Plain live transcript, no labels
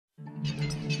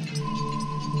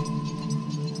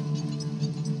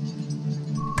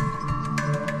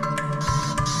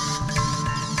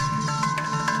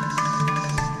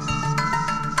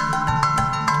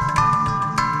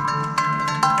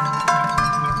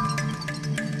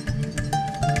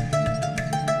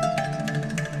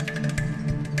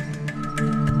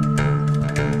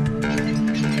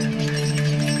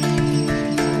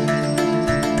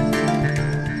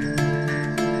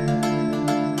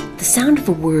The sound of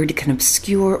a word can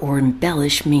obscure or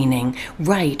embellish meaning.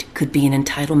 Right could be an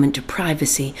entitlement to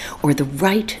privacy, or the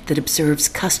rite that observes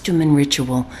custom and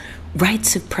ritual.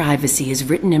 Rites of Privacy is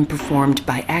written and performed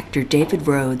by actor David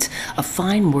Rhodes, a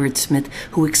fine wordsmith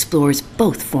who explores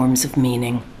both forms of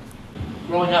meaning.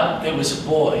 Growing up, there was a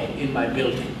boy in my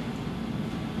building,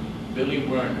 Billy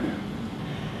Werner.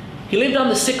 He lived on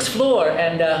the 6th floor,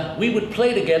 and we would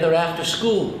play together after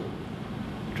school.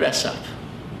 Dress up.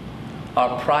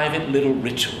 Our private little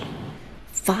ritual.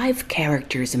 5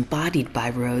 characters embodied by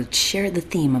Rhodes share the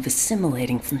theme of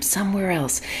assimilating from somewhere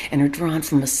else and are drawn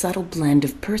from a subtle blend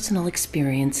of personal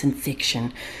experience and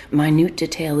fiction. Minute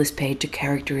detail is paid to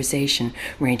characterization,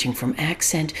 ranging from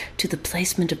accent to the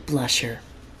placement of blusher.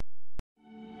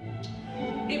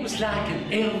 It was like an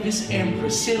Elvis and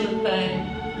Priscilla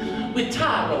thing with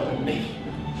Tyrone and me.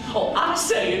 Oh, I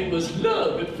say it was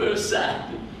love at first sight,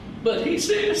 but he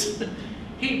says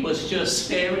he was just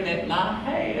staring at my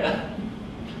hair.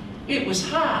 It was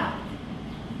high.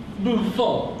 Move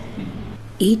on.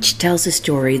 Each tells a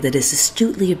story that is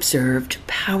astutely observed,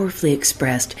 powerfully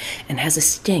expressed, and has a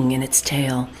sting in its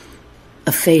tale.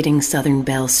 A fading Southern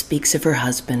belle speaks of her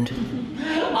husband.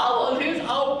 I was his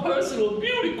own personal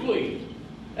beauty queen,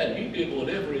 and he did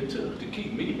whatever it took to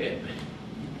keep me happy.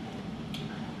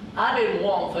 I didn't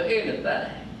want for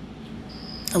anything.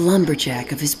 A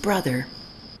lumberjack of his brother.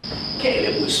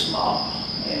 Caleb was small,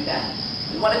 and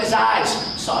one of his eyes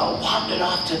sort of wandered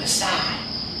off to the side.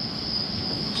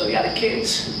 So the other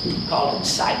kids called him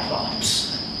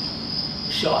Cyclops.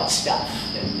 Short stuff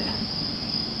and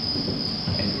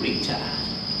retired.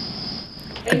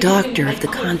 A doctor of the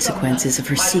consequences of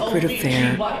her secret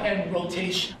affair,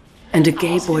 and a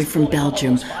gay boy from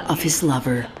Belgium of his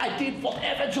lover.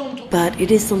 But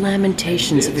it is the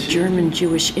lamentations of a German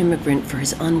Jewish immigrant for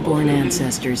his unborn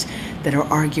ancestors that are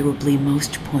arguably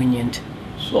most poignant.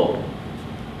 So,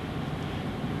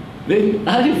 when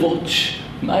I watch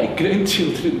my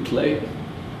grandchildren play,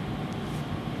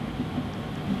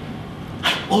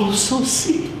 I also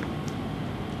see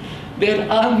their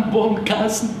unborn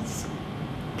cousins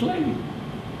playing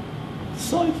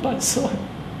side by side.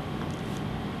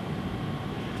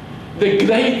 The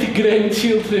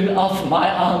great-grandchildren of my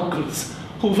uncles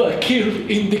who were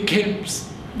killed in the camps.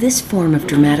 This form of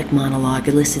dramatic monologue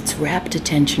elicits rapt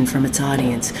attention from its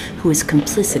audience, who is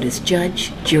complicit as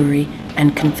judge, jury,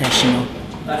 and confessional.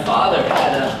 My father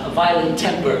had a violent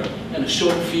temper and a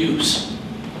short fuse.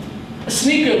 A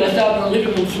sneaker left out on the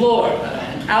living room floor,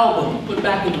 an album put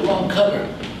back with the wrong cover,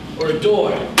 or a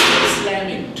door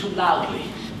slamming too loudly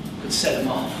could set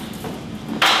him off.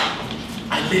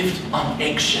 I lived on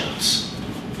eggshells.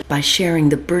 By sharing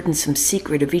the burdensome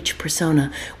secret of each persona,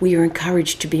 we are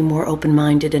encouraged to be more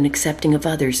open-minded and accepting of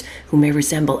others who may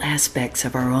resemble aspects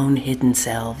of our own hidden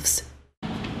selves.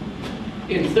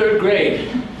 In 3rd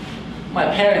grade, my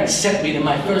parents sent me to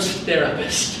my first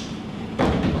therapist.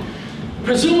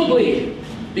 Presumably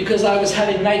because I was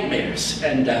having nightmares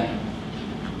and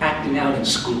acting out in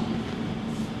school.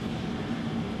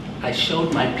 I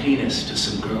showed my penis to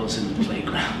some girls in the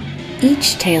playground.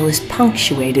 Each tale is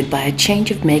punctuated by a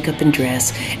change of makeup and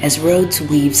dress as Rhodes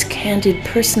weaves candid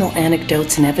personal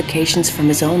anecdotes and evocations from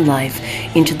his own life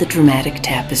into the dramatic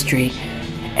tapestry.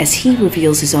 As he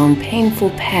reveals his own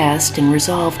painful past and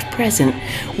resolved present,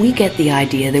 we get the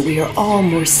idea that we are all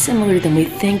more similar than we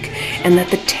think, and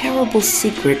that the terrible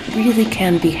secret really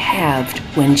can be halved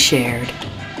when shared.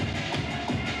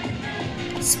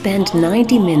 Spend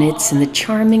 90 minutes in the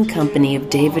charming company of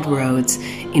David Rhodes,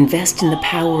 invest in the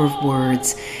power of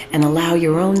words, and allow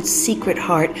your own secret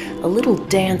heart a little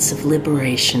dance of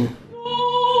liberation.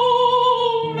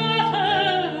 No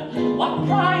matter what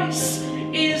price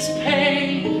is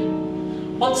paid,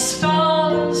 what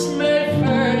stars may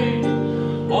fade,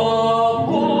 or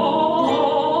war,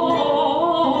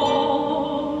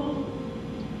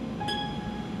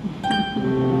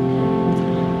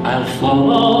 I'll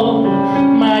follow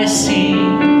my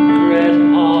secret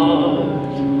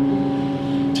heart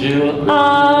till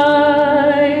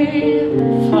I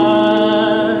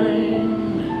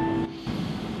find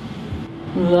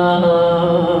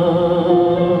love.